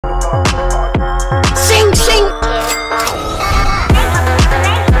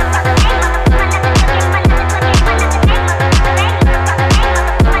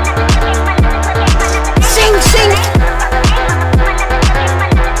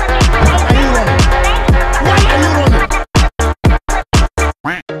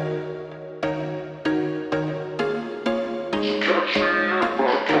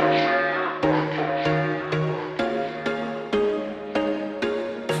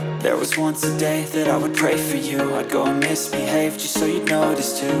There was once a day that I would pray for you. I'd go and misbehave just so you'd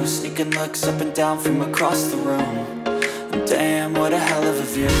notice too. Sneaking looks up and down from across the room. And damn, what a hell of a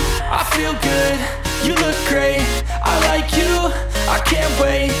view. I feel good, you look great, I like you, I can't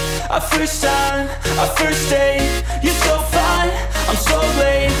wait. A first time, a first date, you're so fine, I'm so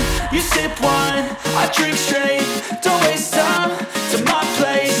late. You sip wine, I drink straight. Don't waste time to my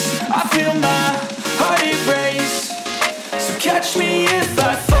place. I feel my heart erase. So catch me if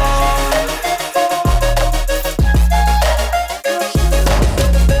I fall.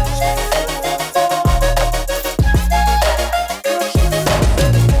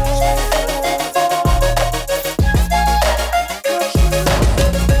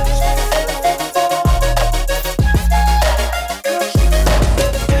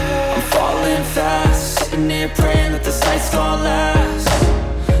 Praying that this night's gonna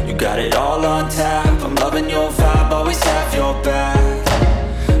last. You got it all on tap, I'm loving your vibe, always have your back.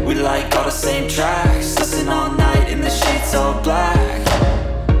 We like all the same tracks, listen all night in the sheets all black.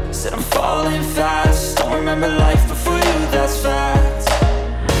 Said I'm falling fast, don't remember life before you, that's fact.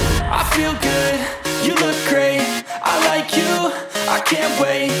 I feel good, you look great, I like you, I can't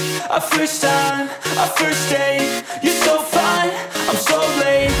wait. A first time, a first date, you're so fine, I'm so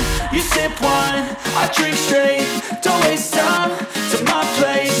late. You sip wine, I drink straight. Don't waste time to my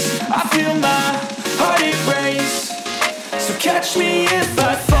place. I feel my heart erase. So catch me if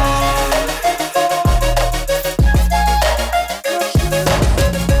I fall.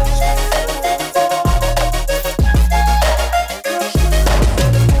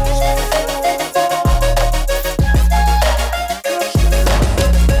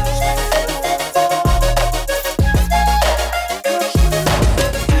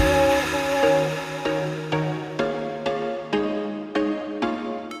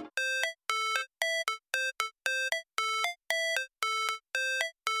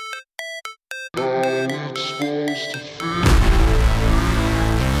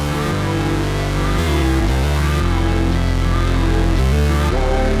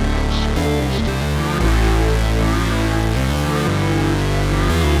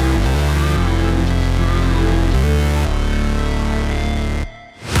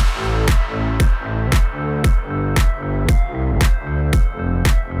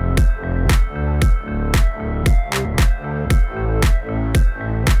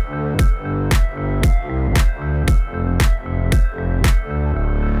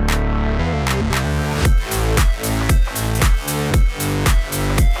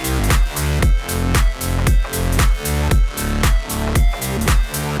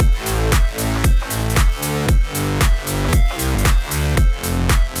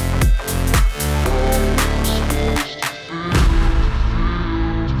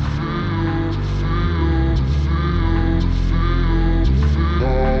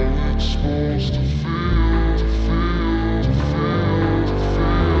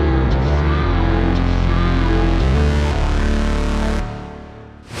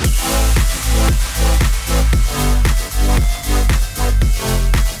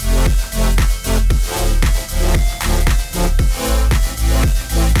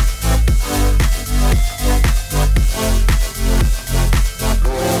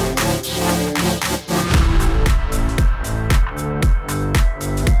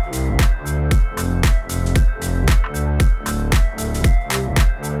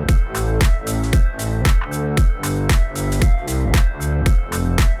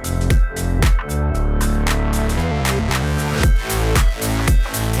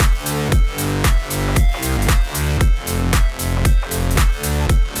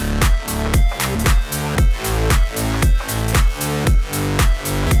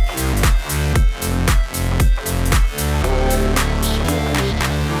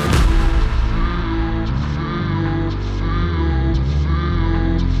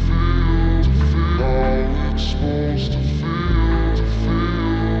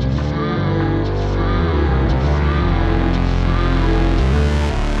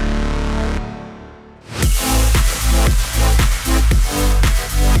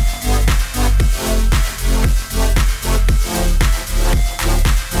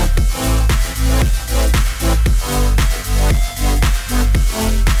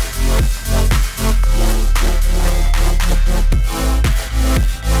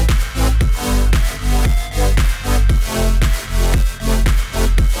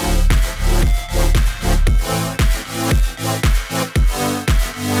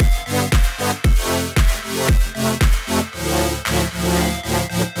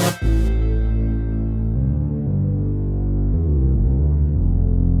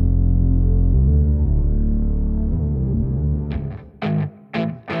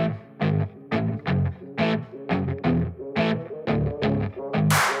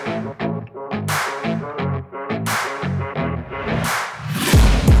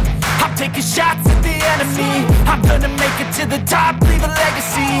 shots at the enemy. I'm gonna make it to the top, leave a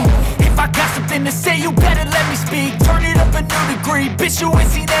legacy. If I got something to say, you better let me speak. Turn it up a new degree, bitch, you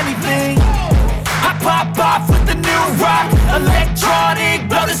ain't seen anything. I pop off with the new rock, electronic,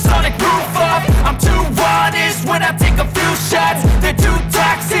 blow the sonic roof up. I'm too honest when I take a few shots. They're too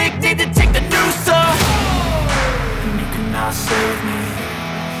toxic, need to take the noose off. And you cannot save me,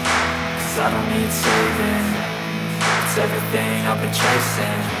 'cause I don't need saving. It's everything I've been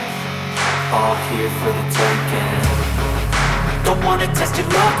chasing, all here for the taking. Don't wanna test your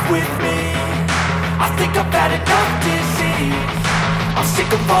luck with me, I think I've had enough disease. I'm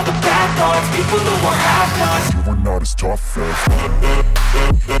sick of all the bad thoughts, people who are have-nots. You are not as tough as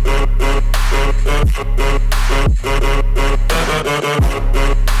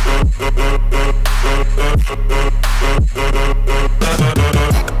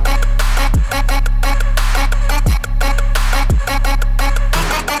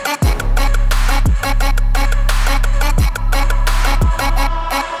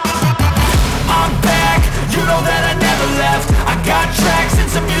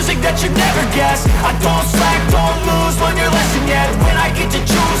that you never guess. I don't slack, don't lose, learn your lesson yet. When I get to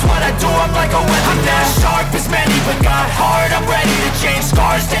choose what I do, I'm like a weapon. I'm not sharp as many, but got hard. I'm ready to change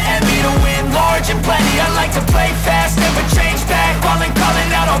scars to envy, to win large and plenty. I like to play fast, never change back. Calling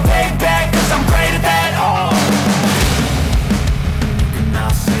out, I'll pay back, 'cause I'm great at that. Oh, you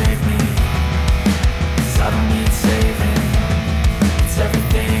cannot save me, 'cause I don't need saving. It's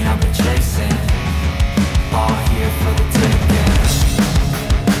everything I've been chasing, all here for the taking.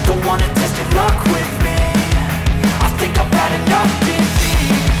 Don't wanna test your luck with me, I think I've had enough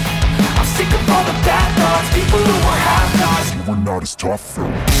disease. I'm sick of all the bad thoughts, people who are have-nots. You are not as tough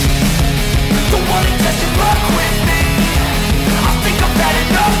though. Don't wanna test your luck with me, I think I've had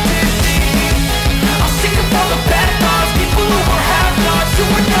enough disease. I'm sick of all the bad thoughts, people who are have-nots. You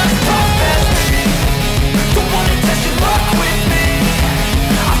are not as tough as me. Don't wanna test your luck with me,